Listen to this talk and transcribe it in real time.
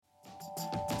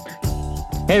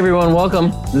Hey everyone,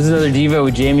 welcome. This is another Devo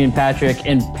with Jamie and Patrick.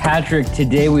 And Patrick,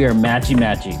 today we are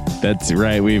matchy-matchy. That's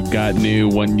right. We've got new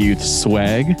One Youth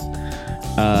swag.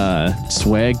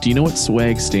 Swag. Do you know what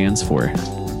swag stands for?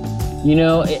 You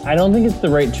know, I don't think it's the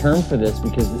right term for this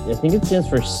because I think it stands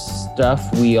for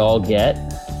stuff we all get.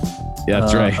 Yeah,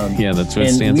 that's right. Yeah, that's what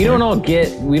it stands we for.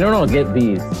 We don't all get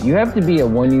these. You have to be a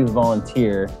One Youth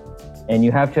volunteer, and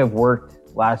you have to have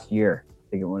worked last year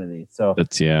to get one of these. So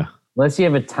unless you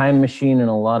have a time machine and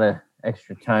a lot of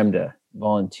extra time to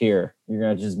volunteer, you're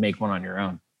gonna just make one on your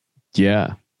own.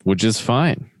 Yeah, which is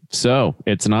fine. So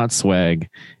it's not swag,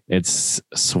 it's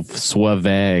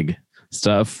swavag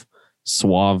stuff.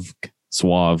 Suave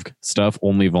stuff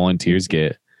only volunteers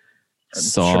get.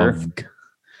 Sovg. Sure.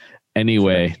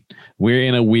 Anyway, we're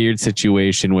in a weird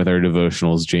situation with our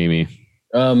devotionals, Jamie.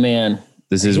 Oh man,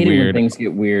 this is weird. When things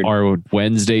get weird. Our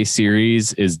Wednesday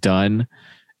series is done,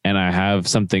 and I have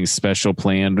something special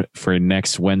planned for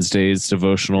next Wednesday's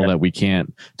devotional that we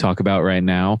can't talk about right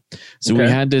now. So we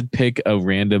had to pick a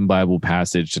random Bible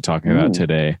passage to talk about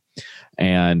today,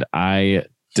 and I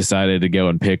decided to go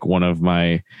and pick one of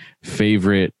my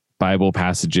favorite Bible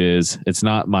passages. It's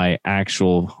not my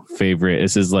actual favorite.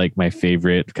 This is like my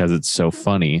favorite because it's so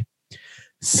funny.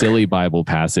 Silly Bible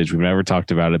passage. We've never talked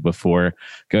about it before.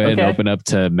 Go ahead and open up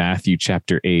to Matthew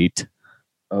chapter 8.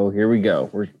 Oh, here we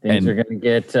go. Things are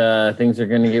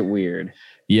gonna get weird.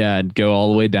 Yeah, and go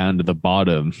all the way down to the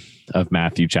bottom of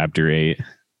Matthew chapter 8.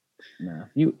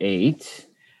 Matthew 8.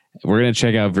 We're gonna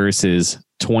check out verses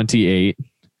 28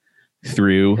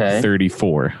 through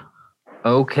 34.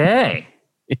 Okay.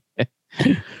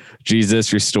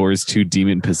 Jesus restores 2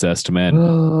 demon-possessed men.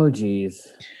 Oh, geez.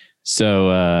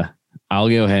 So I'll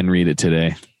go ahead and read it today.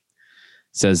 It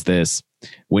says this: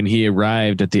 when he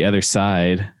arrived at the other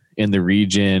side in the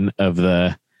region of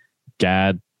the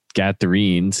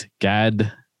Gadarenes. How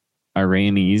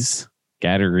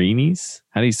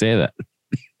do you say that?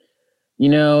 You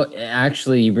know,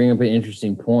 actually, you bring up an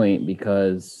interesting point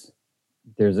because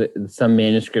some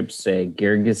manuscripts say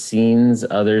Gergesenes,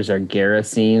 others are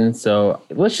Gerasenes. So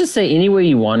let's just say any way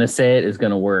you want to say it is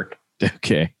going to work.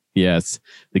 Okay. Yes.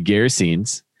 The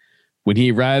Gerasenes. When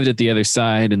he arrived at the other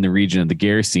side in the region of the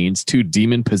Gerasenes, 2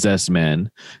 demon-possessed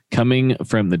men coming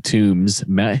from the tombs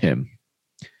met him.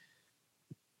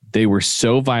 They were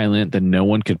so violent that no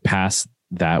one could pass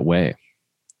that way.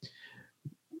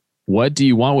 "What do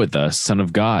you want with us, Son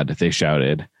of God?" they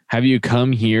shouted. "Have you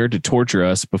come here to torture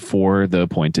us before the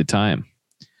appointed time?"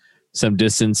 Some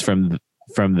distance from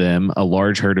them, a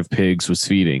large herd of pigs was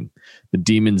feeding. The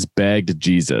demons begged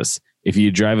Jesus, "If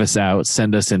you drive us out,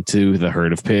 send us into the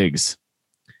herd of pigs."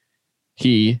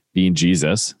 He, being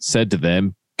Jesus, said to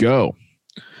them, "Go."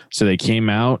 So they came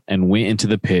out and went into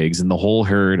the pigs, and the whole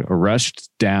herd rushed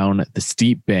down the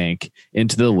steep bank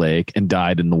into the lake and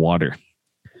died in the water.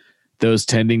 Those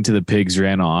tending to the pigs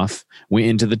ran off, went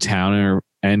into the town,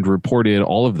 and reported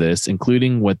all of this,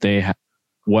 including what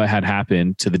had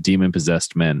happened to the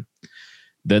demon-possessed men.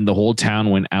 Then the whole town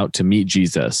went out to meet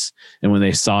Jesus, and when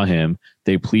they saw him,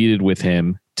 they pleaded with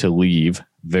him to leave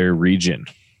their region.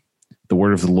 The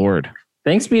word of the Lord.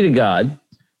 Thanks be to God.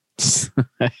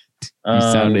 You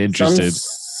sound interested.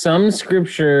 Some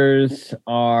scriptures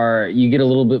you get a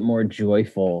little bit more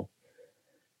joyful,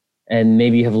 and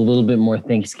maybe you have a little bit more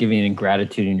thanksgiving and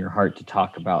gratitude in your heart to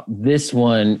talk about. This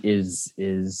one is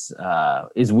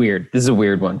weird. This is a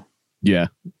weird one. Yeah.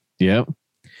 Yep.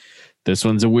 This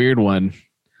one's a weird one.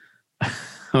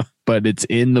 But it's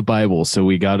in the Bible, so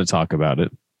we got to talk about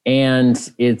it. And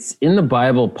it's in the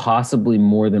Bible possibly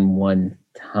more than one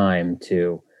time,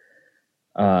 too.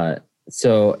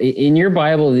 So in your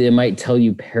Bible, it might tell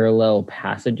you parallel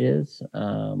passages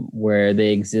where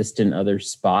they exist in other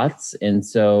spots. And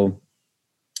so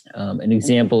an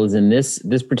example is in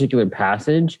this particular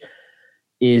passage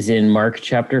is in Mark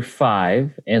chapter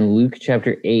 5 and Luke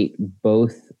chapter 8.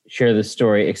 Both share the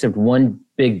story, except one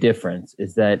big difference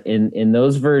is that in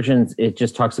those versions, it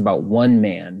just talks about one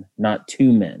man, not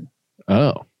 2 men.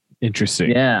 Oh, interesting.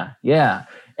 Yeah.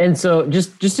 And so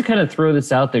just to kind of throw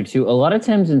this out there too, a lot of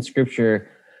times in scripture,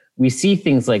 we see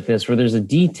things like this where there's a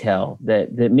detail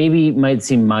that maybe might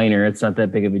seem minor. It's not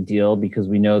that big of a deal because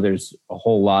we know there's a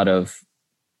whole lot of,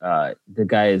 the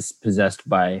guy is possessed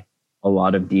by a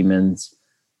lot of demons.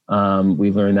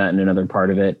 We've learned that in another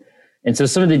part of it. And so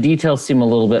some of the details seem a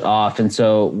little bit off. And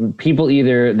so people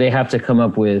they have to come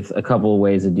up with a couple of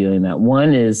ways of dealing that.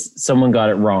 One is someone got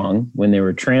it wrong when they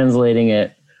were translating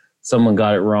it. Someone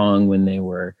got it wrong when they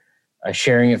were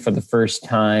sharing it for the first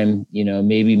time. You know,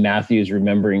 maybe Matthew's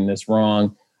remembering this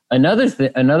wrong.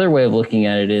 Another way of looking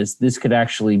at it is this could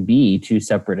actually be 2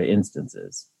 separate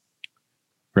instances.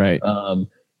 Right.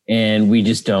 and we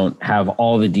just don't have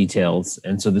all the details.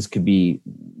 And so this could be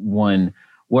one.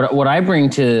 What I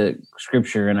bring to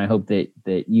Scripture, and I hope that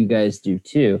you guys do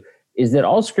too, is that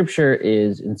all Scripture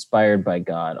is inspired by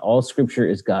God. All Scripture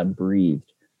is God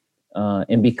breathed.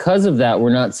 And because of that,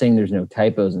 we're not saying there's no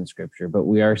typos in Scripture, but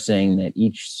we are saying that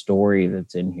each story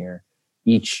that's in here,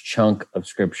 each chunk of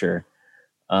Scripture,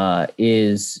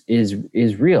 is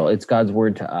real. It's God's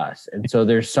word to us, and so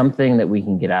there's something that we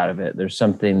can get out of it. There's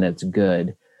something that's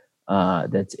good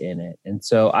that's in it, and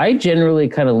so I generally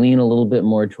kind of lean a little bit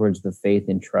more towards the faith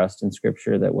and trust in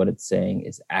Scripture that what it's saying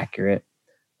is accurate.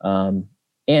 And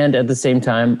at the same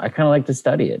time, I kind of like to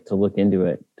study it, to look into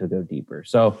it, to go deeper.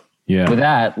 So. Yeah. With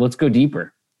that, let's go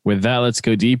deeper.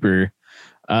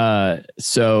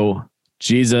 So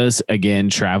Jesus, again,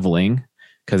 traveling,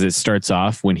 because it starts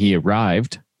off when he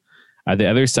arrived at the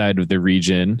other side of the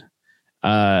region.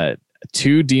 2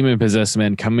 demon-possessed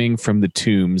men coming from the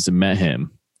tombs met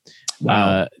him.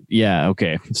 Wow.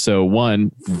 Okay. So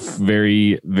one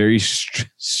very, very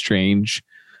strange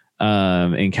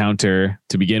encounter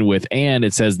to begin with. And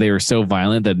it says they were so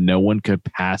violent that no one could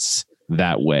pass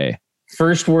that way.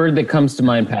 First word that comes to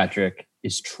mind, Patrick,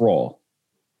 is troll.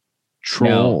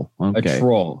 Troll. Now, okay. A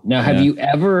troll. Now, have you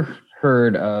ever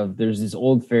heard of, there's this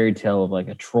old fairy tale of like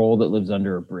a troll that lives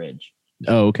under a bridge.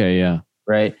 Oh, okay. Yeah.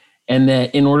 Right. And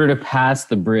that in order to pass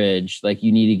the bridge, like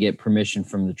you need to get permission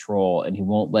from the troll and he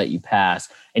won't let you pass.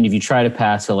 And if you try to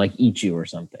pass, he'll like eat you or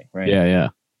something. Right. Yeah. Yeah.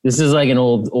 This is like an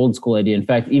old school idea. In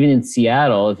fact, even in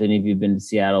Seattle, if any of you have been to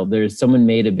Seattle, there's someone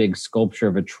made a big sculpture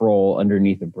of a troll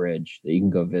underneath a bridge that you can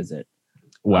go visit.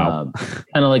 Wow.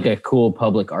 Kind of like a cool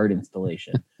public art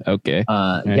installation. Okay.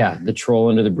 Yeah, the troll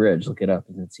under the bridge. Look it up.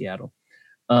 It's in Seattle.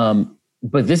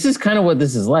 But this is kind of what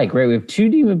this is like, right? We have 2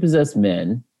 demon-possessed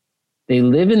men. They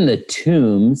live in the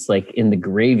tombs, like in the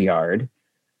graveyard.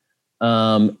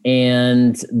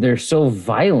 And they're so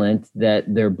violent that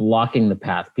they're blocking the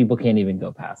path. People can't even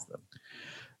go past them.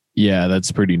 Yeah,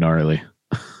 that's pretty gnarly.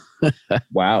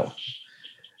 Wow.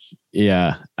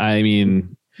 Yeah, I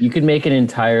mean... You could make an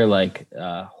entire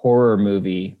horror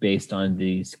movie based on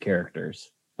these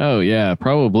characters. Oh yeah,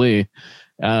 probably.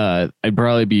 I'd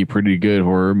probably be a pretty good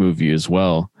horror movie as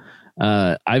well.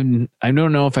 I don't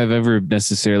know if I've ever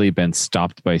necessarily been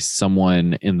stopped by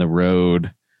someone in the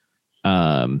road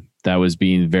that was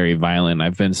being very violent.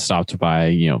 I've been stopped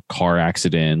by car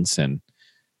accidents and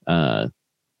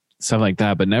stuff like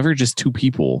that, but never just 2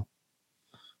 people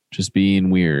just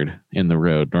being weird in the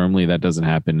road. Normally that doesn't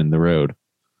happen in the road.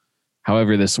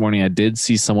 However, this morning I did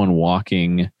see someone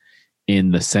walking in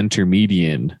the center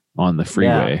median on the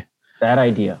freeway. Yeah, bad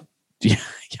idea. Yeah,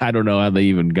 I don't know how they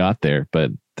even got there, but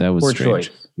that was poor strange.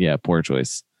 Choice. Yeah, poor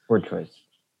choice. Poor choice.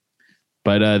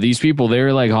 But these people, they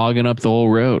were like hogging up the whole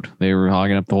road. They were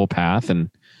hogging up the whole path, and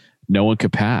no one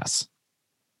could pass.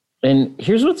 And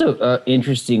here's what's an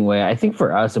interesting way. I think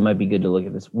for us, it might be good to look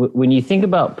at this. When you think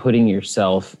about putting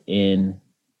yourself in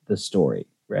the story,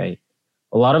 right?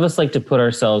 A lot of us like to put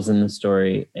ourselves in the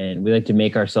story, and we like to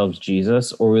make ourselves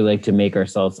Jesus, or we like to make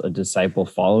ourselves a disciple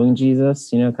following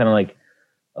Jesus, kind of like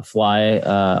a fly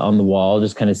on the wall,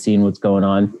 just kind of seeing what's going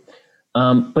on.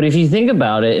 But if you think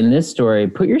about it in this story,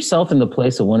 put yourself in the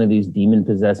place of one of these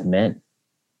demon-possessed men,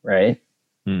 right?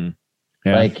 Yeah.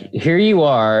 Like here you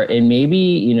are, and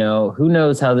maybe, who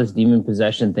knows how this demon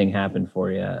possession thing happened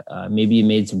for you. Maybe you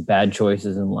made some bad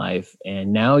choices in life,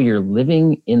 and now you're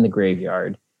living in the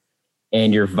graveyard.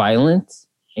 And you're violent,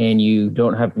 and you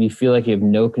feel like you have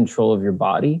no control of your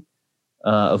body,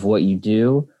 of what you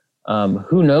do.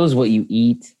 Who knows what you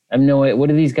eat? I have no idea. What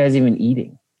are these guys even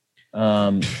eating?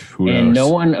 And no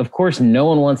one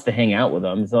wants to hang out with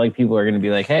them. It's not like people are going to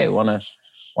be like, hey, want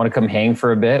to come hang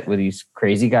for a bit with these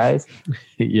crazy guys?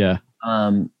 Yeah.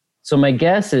 So my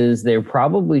guess is they're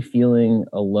probably feeling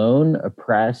alone,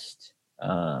 oppressed,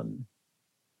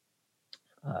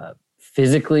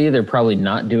 physically, they're probably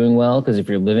not doing well, because if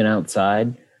you're living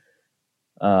outside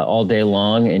all day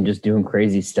long and just doing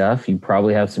crazy stuff, you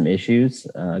probably have some issues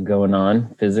going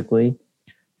on physically.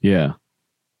 Yeah.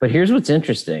 But here's what's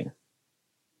interesting.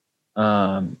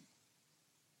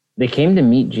 They came to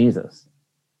meet Jesus.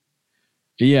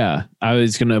 Yeah, I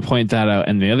was going to point that out.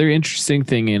 And the other interesting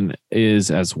thing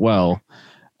is as well,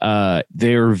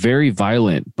 they're very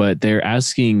violent, but they're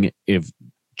asking if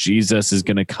Jesus is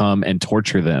going to come and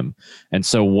torture them. And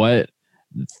so what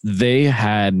they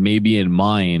had maybe in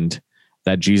mind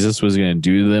that Jesus was going to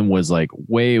do to them was like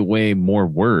way, way more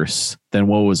worse than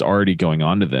what was already going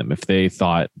on to them. If they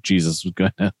thought Jesus was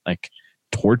going to like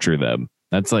torture them,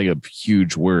 that's like a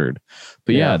huge word.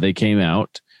 But yeah, they came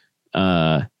out.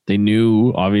 They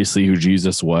knew obviously who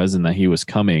Jesus was and that he was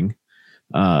coming.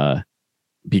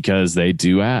 because they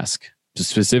do ask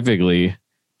specifically,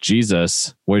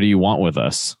 Jesus, what do you want with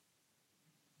us?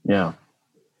 Yeah.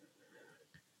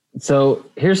 So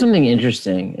here's something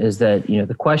interesting is that,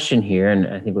 the question here, and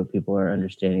I think what people are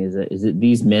understanding is it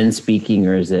these men speaking,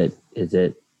 or is it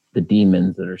the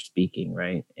demons that are speaking,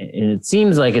 right? And it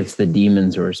seems like it's the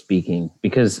demons who are speaking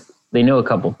because they know a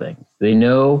couple things. They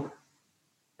know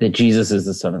that Jesus is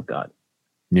the Son of God.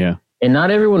 Yeah. And not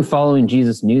everyone following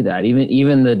Jesus knew that.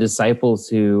 Even the disciples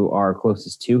who are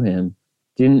closest to him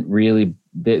didn't really,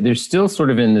 they're still sort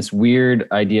of in this weird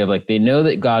idea of like, they know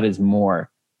that God is more,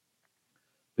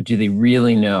 but do they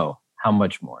really know how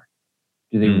much more?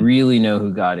 Do they really know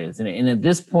who God is? And at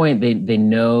this point, they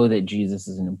know that Jesus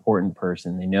is an important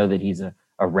person. They know that he's a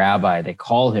rabbi. They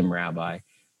call him rabbi.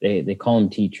 They call him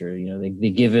teacher. They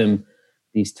give him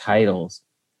these titles.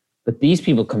 But these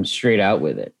people come straight out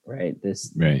with it, right? These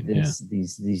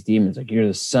demons, like, you're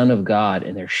the Son of God,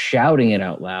 and they're shouting it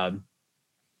out loud.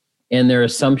 And their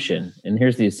assumption, and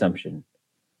here's the assumption: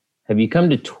 have you come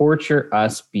to torture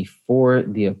us before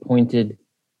the appointed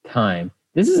time?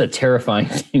 This is a terrifying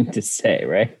thing to say,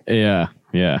 right? Yeah,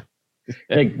 yeah.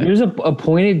 Like, there's a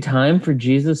appointed time for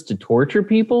Jesus to torture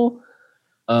people?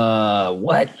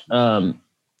 What?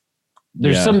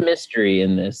 There's some mystery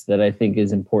in this that I think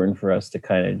is important for us to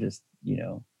kind of just,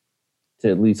 to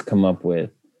at least come up with.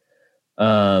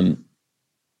 And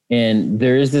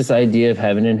there is this idea of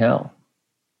heaven and hell,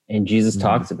 and Jesus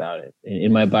talks about it.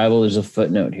 In my Bible, there's a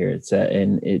footnote here.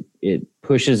 And it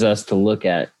pushes us to look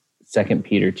at 2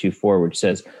 Peter 2:4, which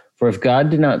says, "For if God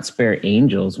did not spare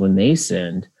angels when they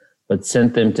sinned, but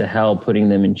sent them to hell, putting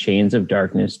them in chains of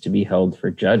darkness to be held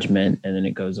for judgment," and then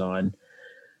it goes on,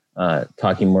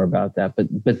 talking more about that.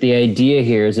 But the idea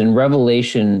here is, in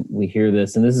Revelation, we hear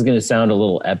this, and this is going to sound a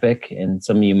little epic, and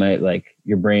some of you might, like,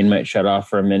 your brain might shut off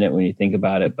for a minute when you think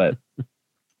about it, but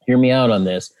hear me out on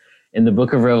this. In the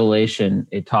book of Revelation,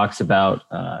 it talks about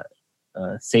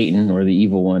Satan, or the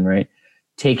evil one, right,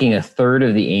 taking a third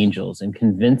of the angels and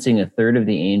convincing a third of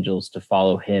the angels to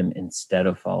follow him instead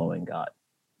of following God.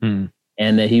 And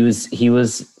that he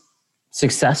was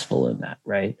successful in that,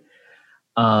 right?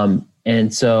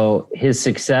 And so his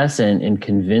success in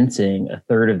convincing a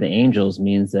third of the angels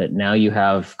means that now you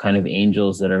have kind of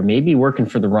angels that are maybe working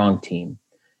for the wrong team.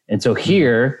 And so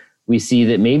here we see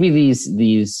that maybe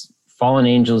these fallen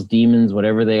angels, demons,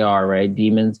 whatever they are, right?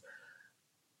 Demons,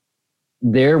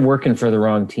 they're working for the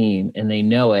wrong team, and they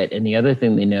know it. And the other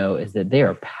thing they know is that they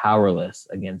are powerless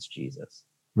against Jesus.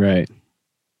 Right.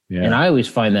 Yeah. And I always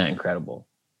find that incredible,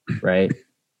 right?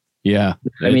 Yeah.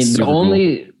 I mean,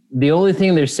 the only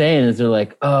thing they're saying is they're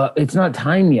like, it's not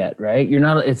time yet, right?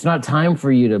 It's not time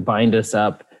for you to bind us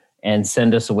up and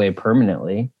send us away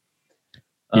permanently.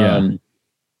 Yeah.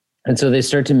 And so they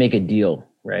start to make a deal,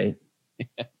 right?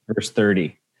 Verse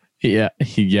 30. Yeah.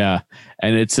 Yeah.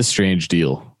 And it's a strange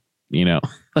deal,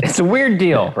 It's a weird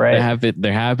deal, right?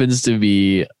 There happens to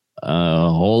be a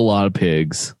whole lot of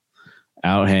pigs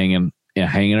out hanging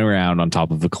around on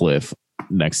top of a cliff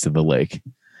next to the lake.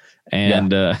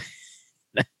 And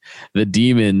the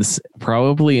demons,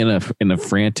 probably in a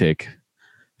frantic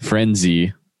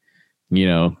frenzy,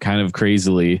 kind of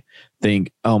crazily,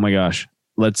 think, "Oh my gosh,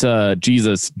 let's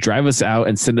Jesus drive us out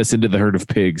and send us into the herd of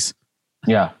pigs."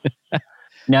 Yeah.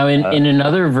 Now, in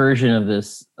another version of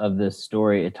this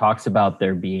story, it talks about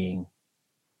there being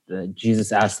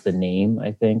Jesus asked the name,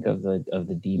 I think, of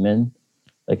the demon,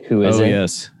 like, who is it? Oh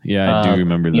yes, yeah, I do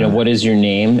remember that. What is your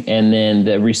name? And then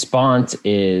the response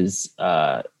is,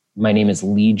 "My name is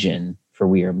Legion, for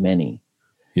we are many."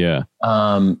 Yeah.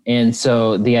 And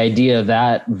so the idea of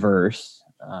that verse,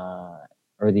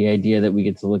 or the idea that we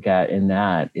get to look at in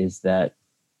that, is that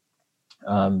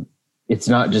it's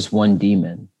not just one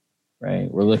demon, right?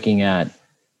 We're looking at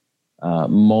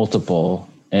multiple,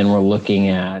 and we're looking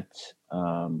at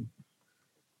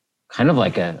kind of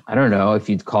like I don't know if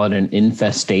you'd call it an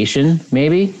infestation,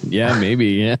 maybe. Yeah, maybe.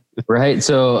 Yeah. Right.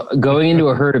 So going into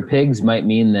a herd of pigs might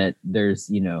mean that there's,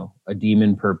 a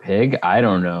demon per pig. I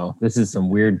don't know. This is some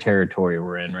weird territory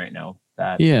we're in right now.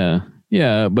 Yeah.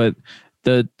 Yeah. But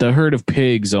the herd of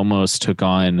pigs almost took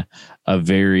on a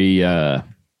very,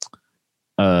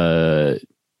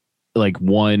 like,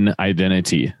 one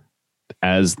identity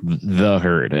as the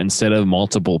herd. Instead of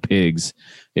multiple pigs,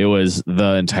 it was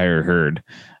the entire herd.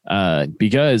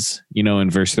 Because, in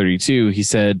verse 32, he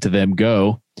said to them,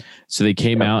 "Go." So they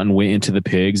came out and went into the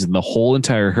pigs, and the whole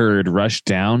entire herd rushed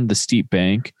down the steep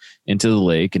bank into the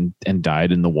lake and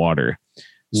died in the water.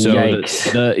 So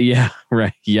yikes.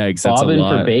 Right. Yikes. That's Bobbing a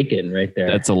lot for bacon right there.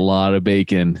 That's a lot of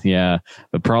bacon. Yeah.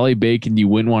 But probably bacon you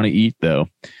wouldn't want to eat, though.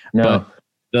 No.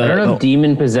 I don't know if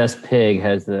demon possessed pig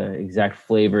has the exact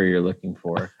flavor you're looking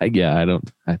for. Yeah, I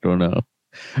don't know.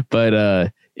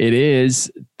 But it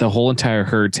is the whole entire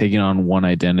herd taking on one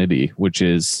identity, which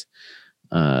is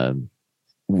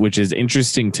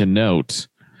interesting to note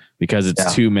because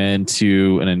it's two men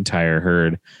to an entire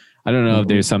herd. I don't know if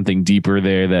there's something deeper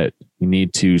there that you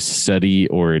need to study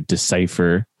or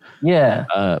decipher. Yeah.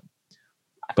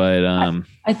 But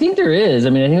I think there is. I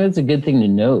mean, I think that's a good thing to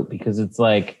note because it's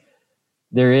like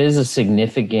there is a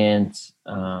significant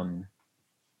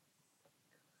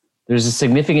there's a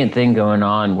significant thing going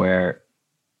on where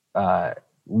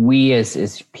we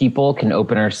as people can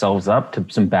open ourselves up to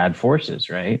some bad forces,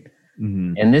 right?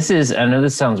 Mm-hmm. And this is, I know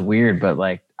this sounds weird, but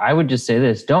like I would just say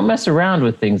this: don't mess around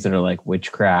with things that are like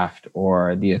witchcraft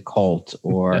or the occult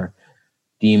or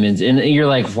demons. And you're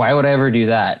like, why would I ever do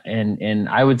that? And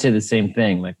I would say the same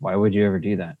thing. Like, why would you ever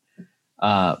do that?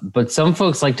 But some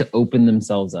folks like to open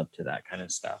themselves up to that kind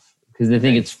of stuff because they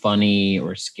think it's funny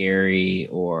or scary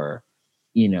or,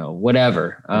 you know,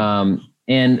 whatever.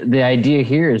 And the idea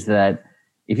here is that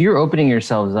if you're opening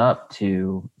yourselves up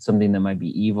to something that might be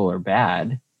evil or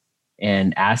bad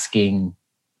and asking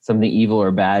something evil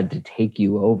or bad to take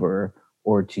you over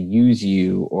or to use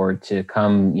you or to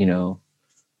come, you know,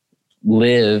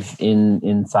 live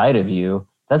inside of you,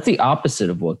 that's the opposite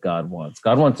of what God wants.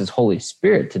 God wants his Holy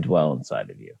Spirit to dwell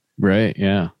inside of you. Right.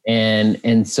 Yeah.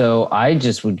 And so I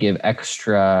just would give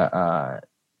extra,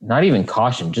 not even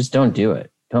caution, just don't do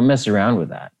it. Don't mess around with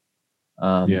that.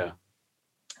 Yeah.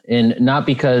 And not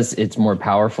because it's more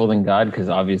powerful than God, because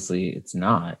obviously it's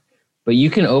not, but you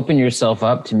can open yourself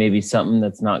up to maybe something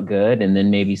that's not good. And then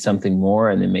maybe something more,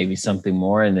 and then maybe something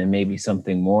more, and then maybe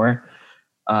something more,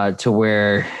 to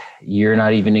where you're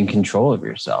not even in control of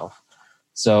yourself.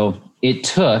 So it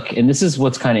took, and this is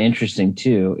what's kind of interesting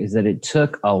too, is that it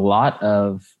took a lot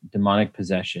of demonic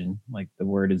possession, like the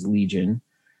word is legion,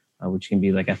 which can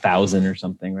be like 1,000 or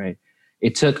something, right?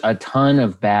 It took a ton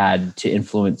of bad to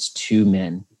influence two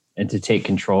men and to take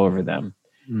control over them.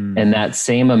 And that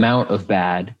same amount of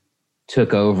bad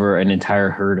took over an entire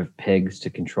herd of pigs to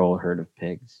control a herd of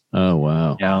pigs. Oh,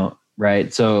 wow. Now,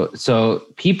 right. So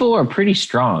people are pretty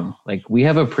strong. Like we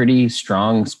have a pretty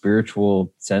strong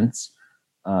spiritual sense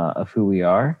of who we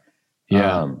are.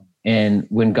 Yeah. And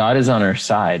when God is on our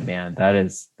side, man, that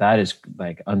is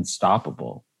like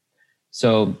unstoppable.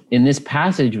 So in this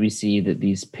passage, we see that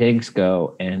these pigs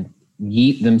go and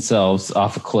yeet themselves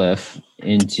off a cliff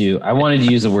into, I wanted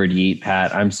to use the word yeet,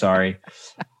 Pat. I'm sorry.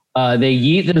 They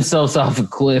yeet themselves off a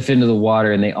cliff into the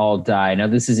water and they all die. Now,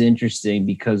 this is interesting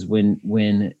because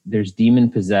when there's demon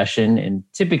possession, and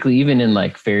typically even in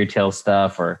like fairy tale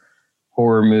stuff or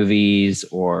horror movies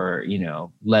or, you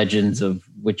know, legends of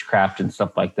witchcraft and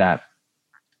stuff like that,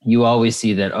 you always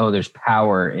see that, oh, there's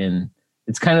power in,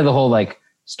 it's kind of the whole like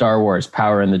Star Wars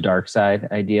power in the dark side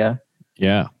idea.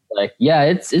 Yeah. Like, yeah,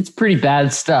 it's pretty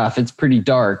bad stuff. It's pretty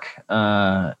dark,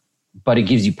 but it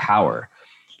gives you power.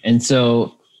 And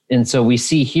so we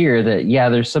see here that, yeah,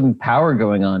 there's some power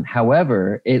going on.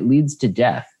 However, it leads to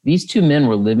death. These two men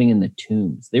were living in the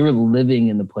tombs. They were living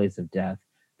in the place of death.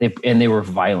 They were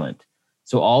violent.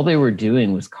 So all they were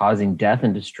doing was causing death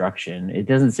and destruction. It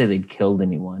doesn't say they'd killed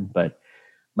anyone, but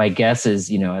my guess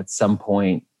is, you know, at some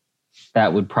point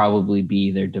that would probably be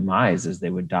their demise, as they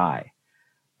would die.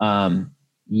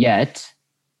 Yet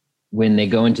when they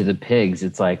go into the pigs,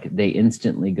 it's like they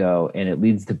instantly go, and it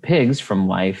leads the pigs from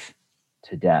life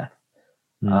to death.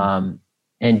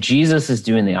 And Jesus is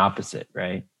doing the opposite,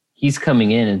 right? He's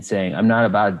coming in and saying, I'm not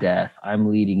about death. I'm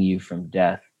leading you from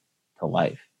death to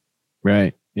life.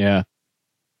 Right. Yeah.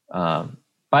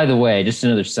 By the way, just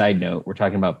another side note, we're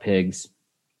talking about pigs.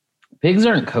 Pigs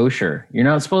aren't kosher. You're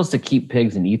not supposed to keep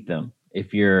pigs and eat them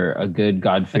if you're a good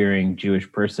God-fearing Jewish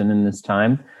person in this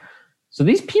time. So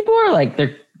these people are like,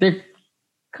 they're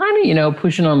kind of, you know,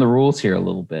 pushing on the rules here a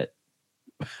little bit.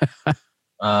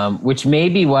 Which may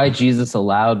be why Jesus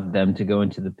allowed them to go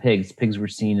into the pigs. Pigs were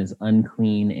seen as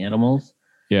unclean animals.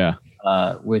 Yeah.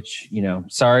 Which, you know,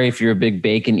 sorry if you're a big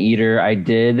bacon eater. I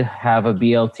did have a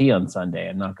BLT on Sunday.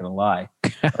 I'm not going to lie.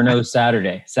 Or no,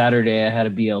 Saturday. Saturday I had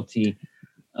a BLT.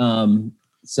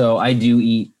 So I do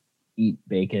eat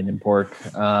bacon and pork.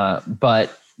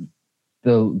 But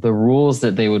the rules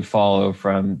that they would follow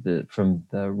from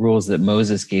the rules that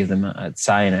Moses gave them at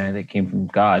Sinai that came from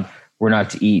God were not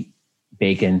to eat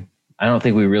bacon. I don't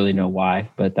think we really know why,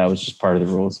 but that was just part of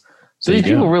the rules. So these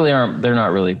people really they're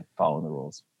not really following the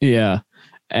rules. Yeah.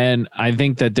 And I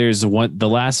think that the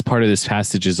last part of this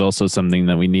passage is also something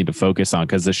that we need to focus on,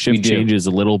 because the shift changes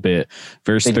a little bit.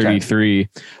 Verse 33,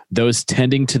 those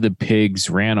tending to the pigs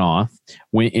ran off,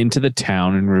 went into the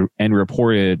town and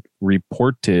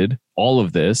reported all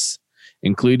of this,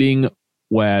 including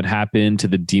what had happened to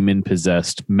the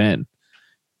demon-possessed men.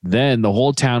 Then the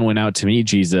whole town went out to meet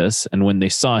Jesus, and when they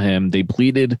saw him, they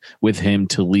pleaded with him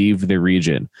to leave the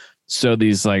region. So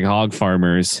these like hog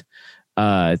farmers,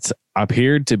 it's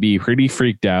appeared to be pretty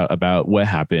freaked out about what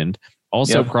happened.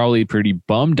 Also, probably pretty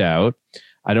bummed out.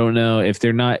 I don't know if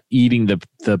they're not eating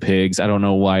the pigs. I don't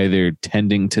know why they're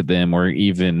tending to them or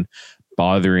even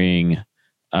bothering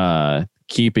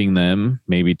keeping them,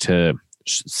 maybe to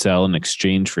sell in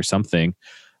exchange for something.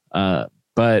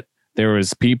 But there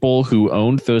was people who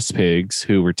owned those pigs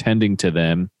who were tending to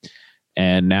them,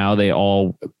 and now they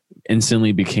all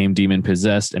instantly became demon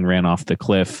possessed and ran off the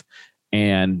cliff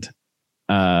and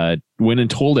went and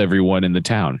told everyone in the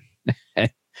town.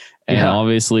 And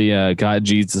obviously got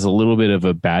Jesus a little bit of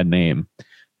a bad name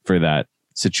for that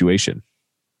situation.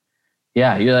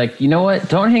 Yeah, you're like, you know what?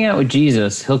 Don't hang out with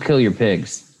Jesus. He'll kill your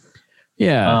pigs.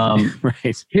 Yeah,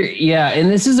 right.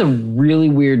 And this is a really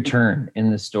weird turn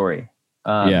in the story.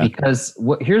 Because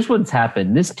here's what's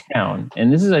happened. This town,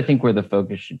 and this is, I think, where the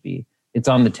focus should be. It's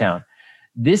on the town.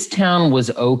 This town was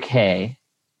okay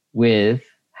with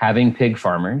having pig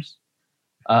farmers.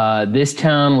 This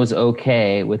town was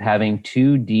okay with having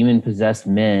 2 demon-possessed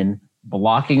men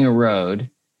blocking a road,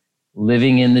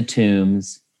 living in the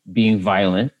tombs, being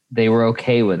violent. They were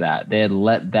okay with that. They had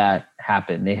let that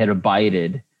happen. They had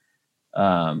abided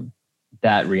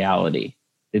that reality.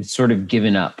 They'd sort of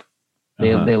given up.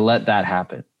 They let that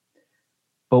happen.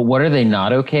 But what are they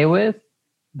not okay with?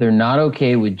 They're not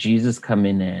okay with Jesus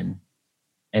coming in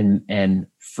and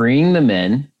freeing the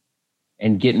men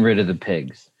and getting rid of the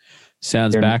pigs.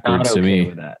 Sounds backwards to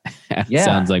me.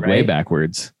 Sounds like way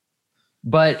backwards.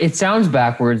 But it sounds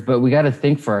backwards, but we got to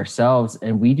think for ourselves.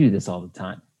 And we do this all the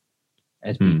time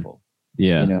as people.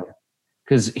 Yeah. You know,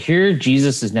 because here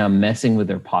Jesus is now messing with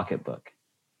their pocketbook.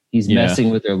 He's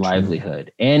messing with their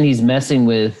livelihood, and he's messing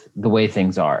with the way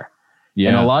things are.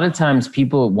 Yeah. And a lot of times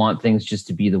people want things just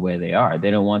to be the way they are.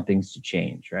 They don't want things to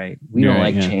change, right? We don't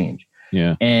like change.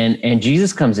 Yeah. And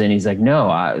Jesus comes in, he's like,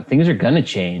 no, things are going to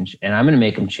change, and I'm going to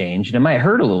make them change. And it might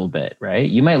hurt a little bit, right?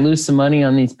 You might lose some money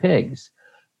on these pigs.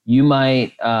 You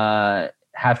might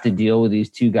have to deal with these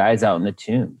 2 guys out in the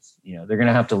tombs. You know, they're going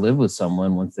to have to live with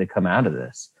someone once they come out of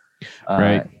this.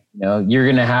 Right. You know, you're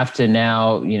going to have to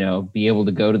now, you know, be able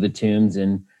to go to the tombs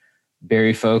and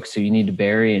bury folks who you need to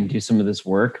bury and do some of this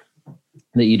work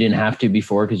that you didn't have to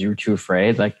before because you were too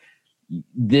afraid. Like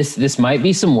this might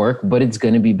be some work, but it's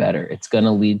going to be better. It's going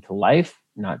to lead to life,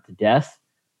 not to death.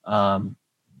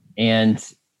 And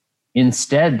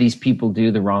instead, these people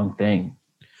do the wrong thing.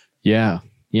 Yeah.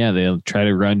 Yeah. They'll try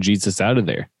to run Jesus out of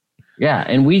there. Yeah.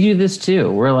 And we do this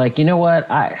too. We're like, you know what?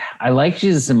 I like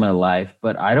Jesus in my life,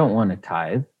 but I don't want to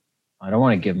tithe. I don't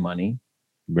want to give money.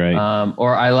 Right.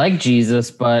 Or I like Jesus,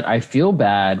 but I feel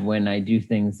bad when I do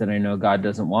things that I know God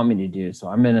doesn't want me to do. So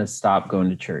I'm going to stop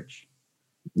going to church.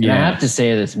 And I have to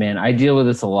say this, man, I deal with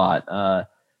this a lot.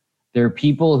 There are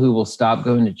people who will stop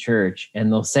going to church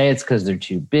and they'll say it's because they're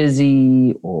too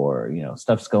busy or, you know,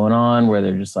 stuff's going on where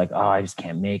they're just like, oh, I just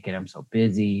can't make it. I'm so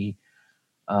busy.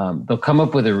 They'll come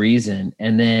up with a reason,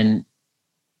 and then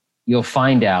you'll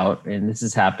find out, and this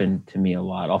has happened to me a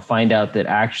lot, I'll find out that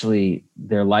actually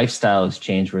their lifestyle has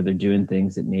changed where they're doing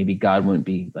things that maybe God wouldn't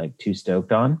be like too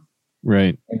stoked on.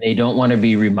 Right. And they don't want to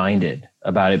be reminded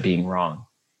about it being wrong.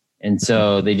 And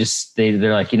so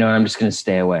they're like, you know what, I'm just going to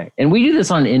stay away. And we do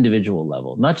this on an individual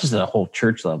level, not just at a whole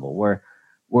church level, where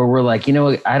we're like, you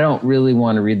know, I don't really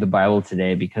want to read the Bible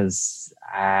today because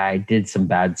I did some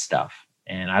bad stuff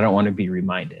and I don't want to be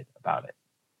reminded about it.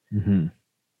 Mm-hmm.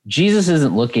 Jesus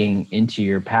isn't looking into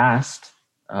your past.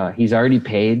 He's already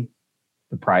paid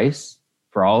the price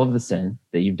for all of the sin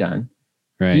that you've done.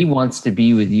 Right. He wants to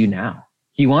be with you now.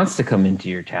 He wants to come into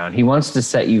your town. He wants to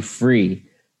set you free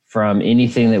from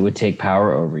anything that would take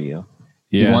power over you.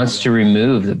 Yeah. He wants to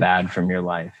remove the bad from your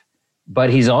life. But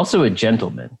he's also a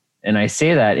gentleman. And I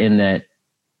say that in that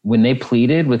when they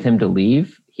pleaded with him to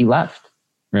leave, he left.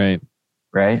 Right.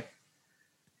 Right.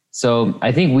 So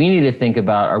I think we need to think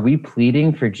about, are we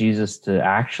pleading for Jesus to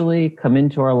actually come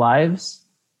into our lives?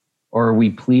 Or are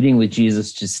we pleading with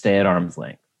Jesus to stay at arm's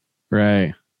length?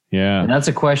 Right. Yeah. And that's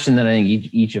a question that I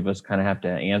think each of us kind of have to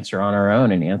answer on our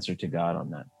own and answer to God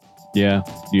on that. Yeah,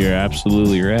 you're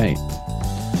absolutely right.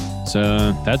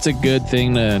 So that's a good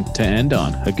thing to end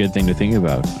on, a good thing to think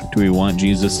about. Do we want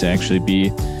Jesus to actually be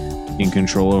in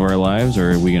control of our lives,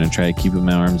 or are we going to try to keep him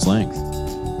at arm's length?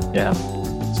 Yeah.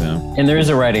 So, and there is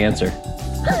a right answer.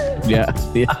 yeah.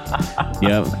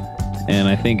 Yep. And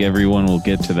I think everyone will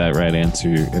get to that right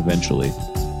answer eventually.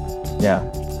 Yeah.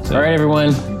 So, all right,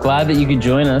 everyone. Glad that you could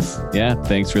join us. Yeah.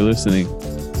 Thanks for listening.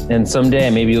 And someday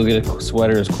maybe you'll get a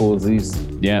sweater as cool as these.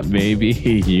 Yeah, maybe.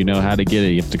 You know how to get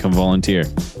it. You have to come volunteer.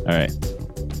 All right.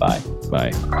 Bye.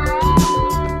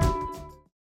 Bye.